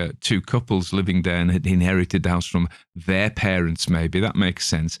like 2 couples living there and had inherited the house from their parents, maybe. That makes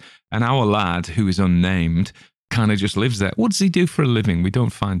sense. And our lad, who is unnamed, kind of just lives there. What does he do for a living? We don't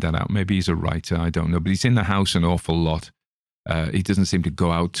find that out. Maybe he's a writer, I don't know. But he's in the house an awful lot. He doesn't seem to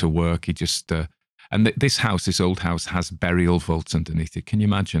go out to work. He just... And this old house, has burial vaults underneath it. Can you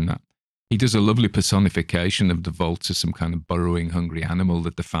imagine that? He does a lovely personification of the vaults as some kind of burrowing, hungry animal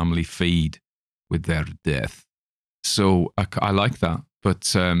that the family feed with their death. So I like that. But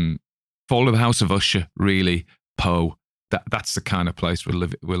Fall of the House of Usher, really, Poe, that's the kind of place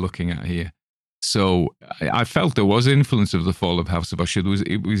we're looking at here. So I felt there was influence of the Fall of the House of Usher.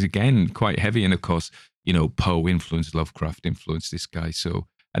 It was again quite heavy, and of course, Poe influenced Lovecraft, influenced this guy. So.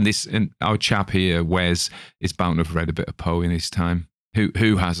 And our chap here, Wes, is bound to have read a bit of Poe in his time.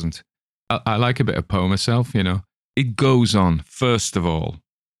 Who hasn't? I like a bit of Poe myself, you know. It goes on, first of all,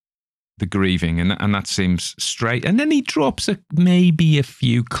 the grieving, and that seems straight. And then he drops maybe a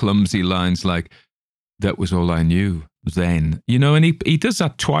few clumsy lines like, that was all I knew then, you know, and he does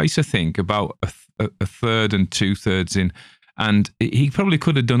that twice, I think, about a third and 2/3 in. And he probably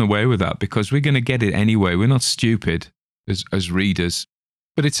could have done away with that because we're going to get it anyway. We're not stupid as readers,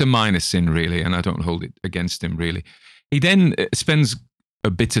 but it's a minor sin, really, and I don't hold it against him, really. He then spends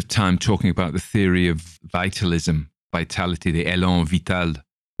a bit of time talking about the theory of vitality, the élan vital,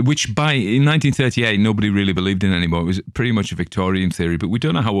 which in 1938, nobody really believed in anymore. It was pretty much a Victorian theory, but we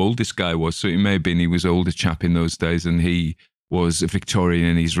don't know how old this guy was. So it may have been he was an older chap in those days and he was a Victorian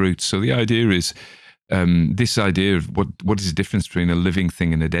in his roots. So the idea is this idea of what is the difference between a living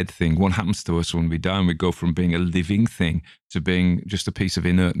thing and a dead thing? What happens to us when we die? And we go from being a living thing to being just a piece of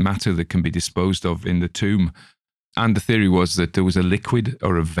inert matter that can be disposed of in the tomb. And the theory was that there was a liquid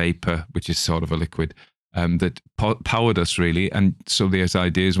or a vapor, which is sort of a liquid, that powered us, really. And so there's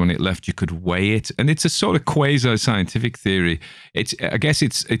ideas when it left, you could weigh it. And it's a sort of quasi-scientific theory. I guess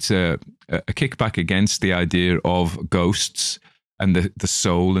it's a kickback against the idea of ghosts and the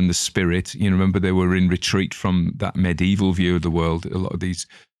soul and the spirit. You know, remember they were in retreat from that medieval view of the world. A lot of these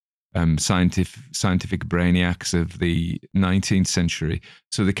scientific brainiacs of the 19th century.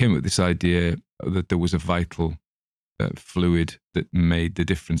 So they came up with this idea that there was a vital fluid that made the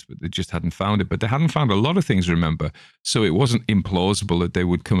difference, but they just hadn't found it. But they hadn't found a lot of things, remember, so it wasn't implausible that they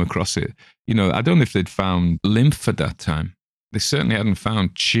would come across it. You know, I don't know if they'd found lymph at that time. They certainly hadn't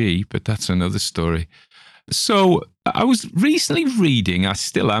found chi, but that's another story. So I was recently reading, I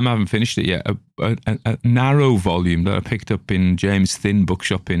still am, I haven't finished it yet, a narrow volume that I picked up in James Thin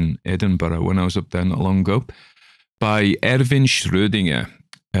bookshop in Edinburgh when I was up there not long ago, by Erwin Schrödinger,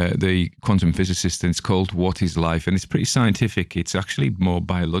 the quantum physicist, and it's called What is Life? And it's pretty scientific. It's actually more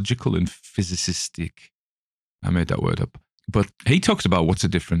biological and physicistic. I made that word up. But he talks about what's the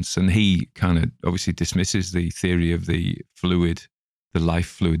difference, and he kind of obviously dismisses the theory of the fluid, the life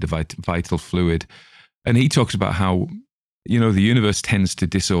fluid, the vital fluid. And he talks about how, you know, the universe tends to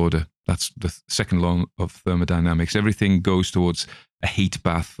disorder. That's the second law of thermodynamics. Everything goes towards a heat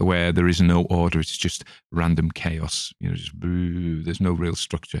bath where there is no order. It's just random chaos. You know, just there's no real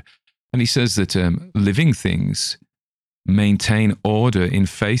structure. And he says that living things maintain order in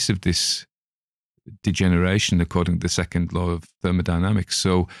face of this degeneration, according to the second law of thermodynamics.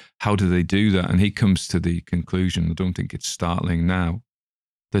 So how do they do that? And he comes to the conclusion, I don't think it's startling now,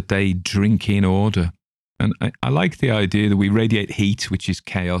 that they drink in order. And I like the idea that we radiate heat, which is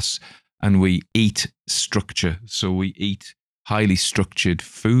chaos, and we eat structure. So we eat highly structured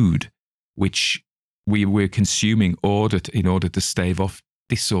food, which we're consuming in order to stave off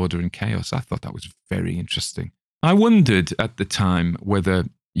disorder and chaos. I thought that was very interesting. I wondered at the time whether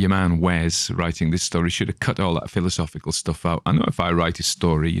your man Wes, writing this story, should have cut all that philosophical stuff out. I know if I write a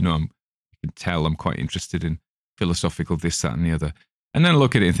story, you know, you can tell I'm quite interested in philosophical this, that, and the other. And then I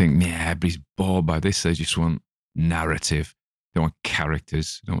look at it and think, yeah, everybody's bored by this. They just want narrative. They want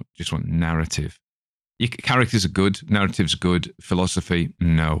characters. They don't just want narrative. Characters are good. Narrative's good. Philosophy,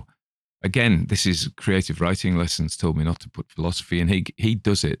 no. Again, this is creative writing lessons told me not to put philosophy, and he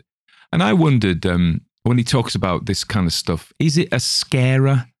does it. And I wondered, when he talks about this kind of stuff, is it a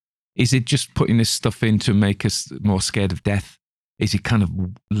scarer? Is it just putting this stuff in to make us more scared of death? Is he kind of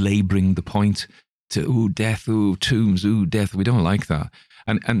labouring the point to, ooh, death, ooh, tombs, ooh, death? We don't like that.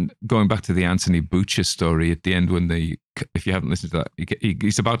 And going back to the Anthony Butcher story at the end, when if you haven't listened to that,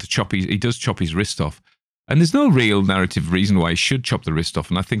 he's about to he does chop his wrist off. And there's no real narrative reason why he should chop the wrist off.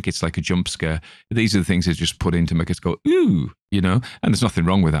 And I think it's like a jump scare. These are the things that just put in to make us go, ooh, you know, and there's nothing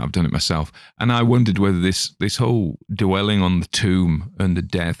wrong with that. I've done it myself. And I wondered whether this whole dwelling on the tomb and the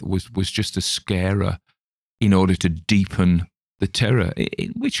death was just a scarer in order to deepen the terror,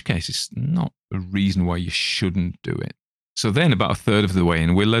 in which case it's not a reason why you shouldn't do it. So then about a third of the way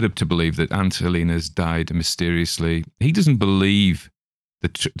in, we're led up to believe that Aunt Helena's died mysteriously. He doesn't believe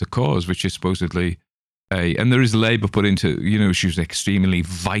the cause, which is supposedly and there is labour put into, you know, she was an extremely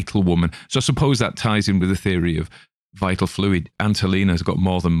vital woman. So I suppose that ties in with the theory of vital fluid. Aunt Helena's got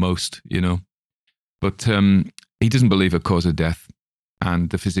more than most, you know. But he doesn't believe her cause of death, and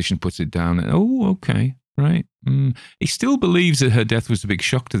the physician puts it down. And, oh, okay, right. He still believes that her death was a big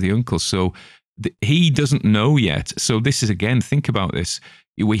shock to the uncle, so he doesn't know yet. So this is, again, think about this.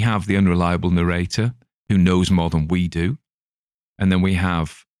 We have the unreliable narrator who knows more than we do. And then we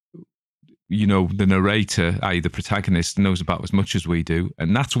have, you know, the narrator, i.e. the protagonist, knows about as much as we do.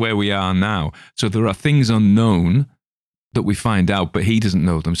 And that's where we are now. So there are things unknown that we find out, but he doesn't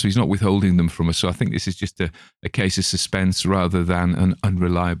know them, so he's not withholding them from us. So I think this is just a case of suspense rather than an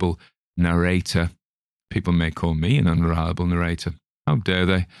unreliable narrator. People may call me an unreliable narrator. How dare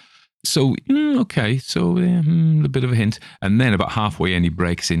they? So, okay, so a bit of a hint. And then about halfway in, he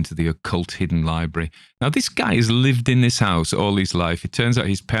breaks into the occult hidden library. Now, this guy has lived in this house all his life. It turns out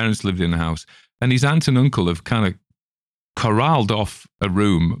his parents lived in the house, and his aunt and uncle have kind of corralled off a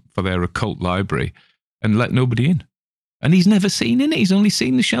room for their occult library and let nobody in. And he's never seen in it. He's only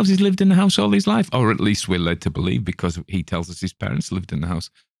seen the shelves. He's lived in the house all his life, or at least we're led to believe because he tells us his parents lived in the house.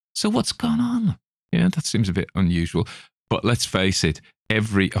 So what's going on? Yeah, that seems a bit unusual. But let's face it,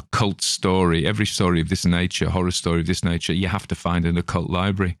 every occult story, every story of this nature, horror story of this nature, you have to find an occult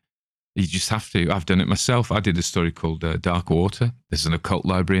library. You just have to. I've done it myself. I did a story called Dark Water. There's an occult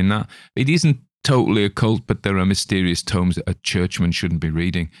library in that. It isn't totally occult, but there are mysterious tomes that a churchman shouldn't be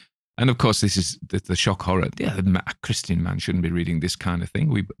reading. And of course, this is the shock horror. Yeah, a Christian man shouldn't be reading this kind of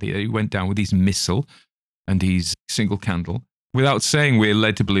thing. He went down with his missal and his single candle. Without saying, we're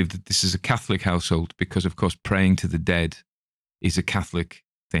led to believe that this is a Catholic household because, of course, praying to the dead is a Catholic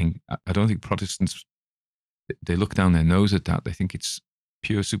thing. I don't think Protestants, they look down their nose at that. They think it's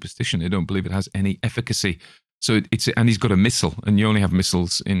pure superstition. They don't believe it has any efficacy. So and he's got a missal, and you only have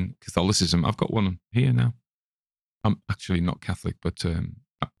missals in Catholicism. I've got one here now. I'm actually not Catholic, but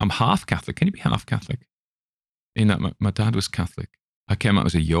I'm half Catholic. Can you be half Catholic? In that, my dad was Catholic. I came out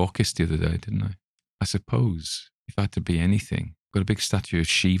as a Yorkist the other day, didn't I? I suppose if I had to be anything, I've got a big statue of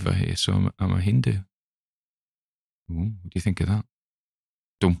Shiva here, so I'm a Hindu. Ooh, what do you think of that?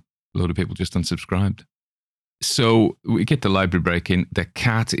 Dumb. A load of people just unsubscribed. So we get the library break in. The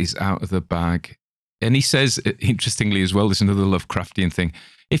cat is out of the bag. And he says, interestingly as well, there's another Lovecraftian thing.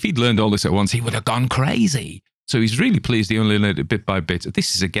 If he'd learned all this at once, he would have gone crazy. So he's really pleased he only learned it bit by bit.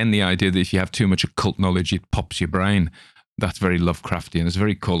 This is, again, the idea that if you have too much occult knowledge, it pops your brain. That's very Lovecraftian. It's a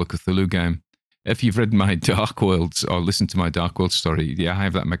very Call of Cthulhu game. If you've read my Dark Worlds or listened to my Dark World story, yeah, I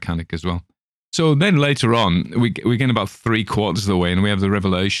have that mechanic as well. So then later on, we get about 3/4 of the way and we have the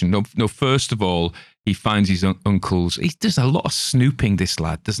revelation. No, first of all, he finds his uncle's. He does a lot of snooping, this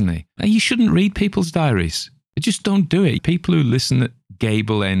lad, doesn't he? Now, you shouldn't read people's diaries. Just don't do it. People who listen at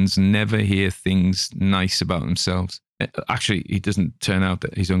gable ends never hear things nice about themselves. Actually, it doesn't turn out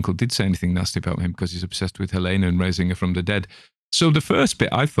that his uncle did say anything nasty about him because he's obsessed with Helena and raising her from the dead. So the first bit,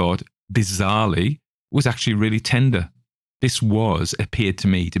 I thought, bizarrely, was actually really tender. This appeared to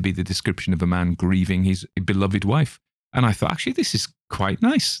me to be the description of a man grieving his beloved wife. And I thought, actually, this is quite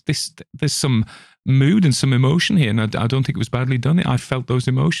nice. There's some mood and some emotion here, and I don't think it was badly done. I felt those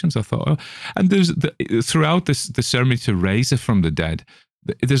emotions. I thought, and throughout the ceremony to raise her from the dead,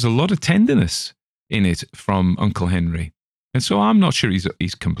 there's a lot of tenderness in it from Uncle Henry. And so I'm not sure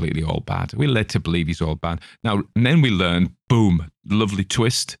he's completely all bad. We're led to believe he's all bad. Now, and then we learn, boom, lovely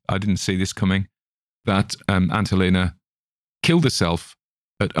twist. I didn't see this coming, that Aunt Helena killed herself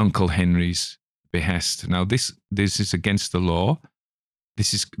at Uncle Henry's behest. Now, this is against the law.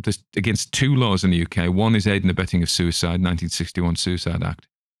 This is against 2 laws in the UK. One is aid and abetting of suicide, 1961 Suicide Act.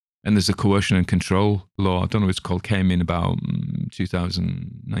 And there's a coercion and control law. I don't know what it's called. Came in about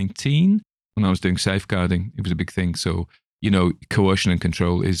 2019 when I was doing safeguarding. It was a big thing. So, coercion and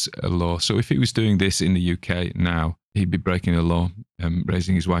control is a law. So if he was doing this in the UK now, he'd be breaking the law,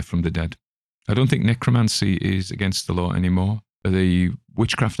 raising his wife from the dead. I don't think necromancy is against the law anymore. The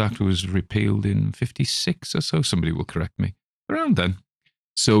Witchcraft Act was repealed in 56 or so. Somebody will correct me. Around then.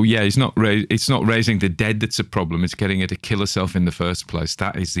 So yeah, it's not raising the dead that's a problem. It's getting her to kill herself in the first place.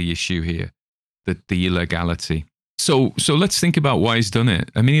 That is the issue here, the illegality. So let's think about why he's done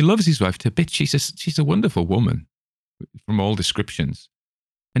it. I mean, he loves his wife to a bit. She's a wonderful woman from all descriptions.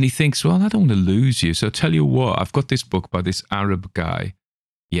 And he thinks, well, I don't want to lose you. So I'll tell you what, I've got this book by this Arab guy.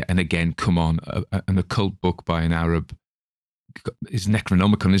 Yeah, and again, come on, an occult book by an Arab. It's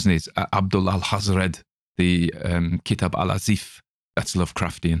Necronomicon, isn't it? It's Abdul al-Hazred, the Kitab al-Azif. That's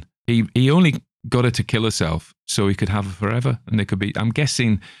Lovecraftian. He only got her to kill herself so he could have her forever. And they could be, I'm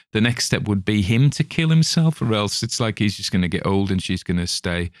guessing the next step would be him to kill himself, or else it's like he's just going to get old and she's going to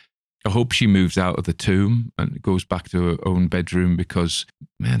stay. I hope she moves out of the tomb and goes back to her own bedroom because,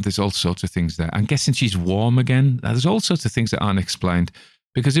 man, there's all sorts of things there. I'm guessing she's warm again. There's all sorts of things that aren't explained.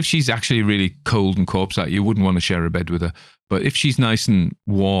 Because if she's actually really cold and corpse-like, you wouldn't want to share a bed with her. But if she's nice and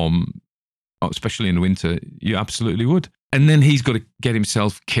warm, especially in the winter, you absolutely would. And then he's got to get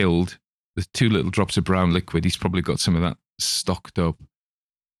himself killed with 2 little drops of brown liquid. He's probably got some of that stocked up.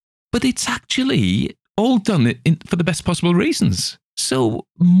 But it's actually all done for the best possible reasons. So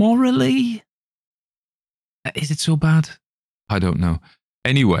morally, is it so bad? I don't know.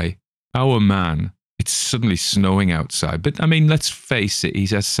 Anyway, our man it's suddenly snowing outside. But I mean, let's face it, he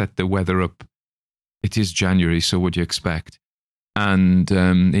has set the weather up. It is January, so what do you expect? And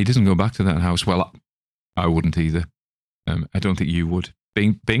he doesn't go back to that house. Well, I wouldn't either. I don't think you would.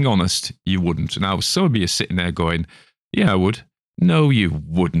 Being honest, you wouldn't. Now, some of you are sitting there going, yeah, I would. No, you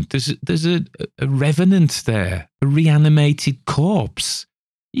wouldn't. There's a revenant there, a reanimated corpse.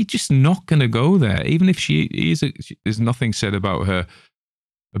 You're just not going to go there. Even if there's nothing said about her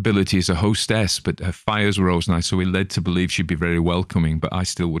ability as a hostess, but her fires were always nice, so we're led to believe she'd be very welcoming, but I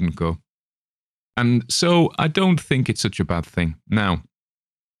still wouldn't go. And so I don't think it's such a bad thing. Now,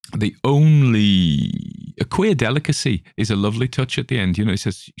 a queer delicacy is a lovely touch at the end. You know, it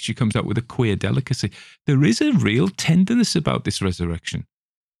says she comes out with a queer delicacy. There is a real tenderness about this resurrection.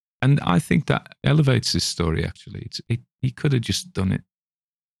 And I think that elevates this story, actually. He could have just done it.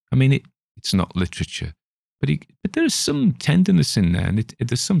 I mean, it's not literature, but there's some tenderness in there, and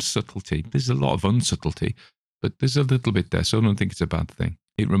there's some subtlety. There's a lot of unsubtlety, but there's a little bit there, so I don't think it's a bad thing.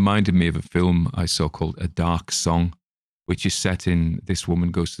 It reminded me of a film I saw called A Dark Song, which is set in, this woman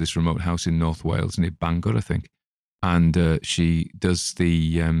goes to this remote house in North Wales, near Bangor, I think, and she does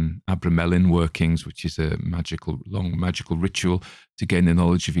the Abramelin workings, which is a long magical ritual to gain the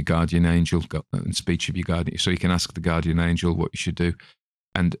knowledge of your guardian angel and speech of your guardian. So you can ask the guardian angel what you should do.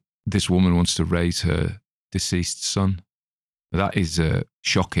 And this woman wants to raise her deceased son. That is a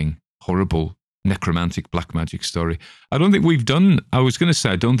shocking, horrible, necromantic black magic story. I don't think we've done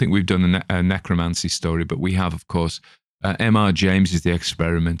a necromancy story, but we have, of course. M.R. James' The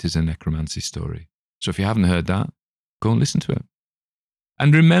Experiment is a necromancy story. So if you haven't heard that, go and listen to it.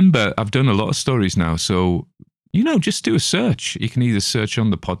 And remember, I've done a lot of stories now, so, just do a search. You can either search on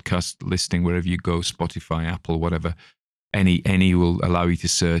the podcast listing wherever you go, Spotify, Apple, whatever. Any will allow you to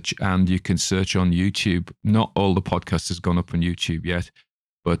search, and you can search on YouTube. Not all the podcasts has gone up on YouTube yet,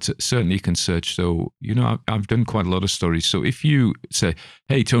 but certainly you can search. So, I've done quite a lot of stories. So if you say,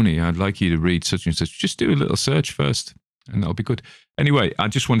 hey, Tony, I'd like you to read such and such, just do a little search first, and that'll be good. Anyway, I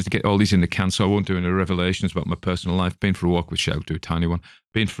just wanted to get all these in the can, so I won't do any revelations about my personal life. Been for a walk with Shade, I'll do a tiny one.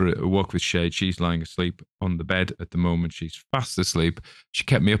 Been for a walk with Shade. She's lying asleep on the bed at the moment. She's fast asleep. She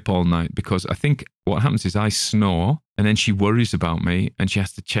kept me up all night because I think what happens is I snore, and then she worries about me, and she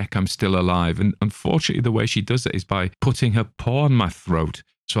has to check I'm still alive. And unfortunately, the way she does it is by putting her paw on my throat.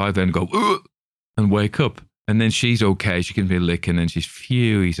 So I then go, ugh, and wake up. And then she's okay. She gives me a lick, and then she's,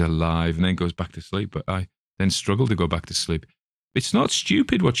 phew, he's alive, and then goes back to sleep. But I then struggle to go back to sleep. It's not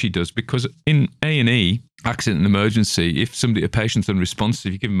stupid what she does, because in A&E, accident and emergency, if a patient's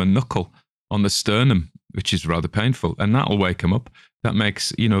unresponsive, you give them a knuckle on the sternum, which is rather painful, and that'll wake them up. That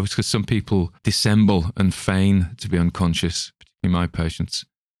makes, because some people dissemble and feign to be unconscious, particularly my patients.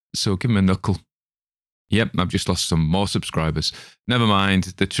 So give them a knuckle. Yep, I've just lost some more subscribers. Never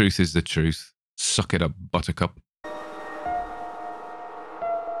mind, the truth is the truth. Suck it up, buttercup.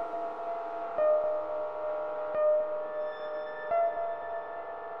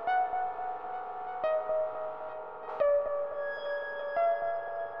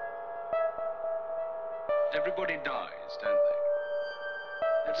 Everybody dies, don't they?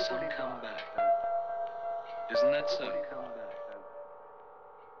 Everybody come back, don't they? Isn't that so?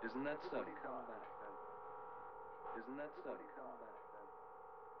 Isn't that so? Isn't that so?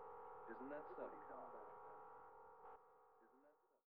 Isn't that so?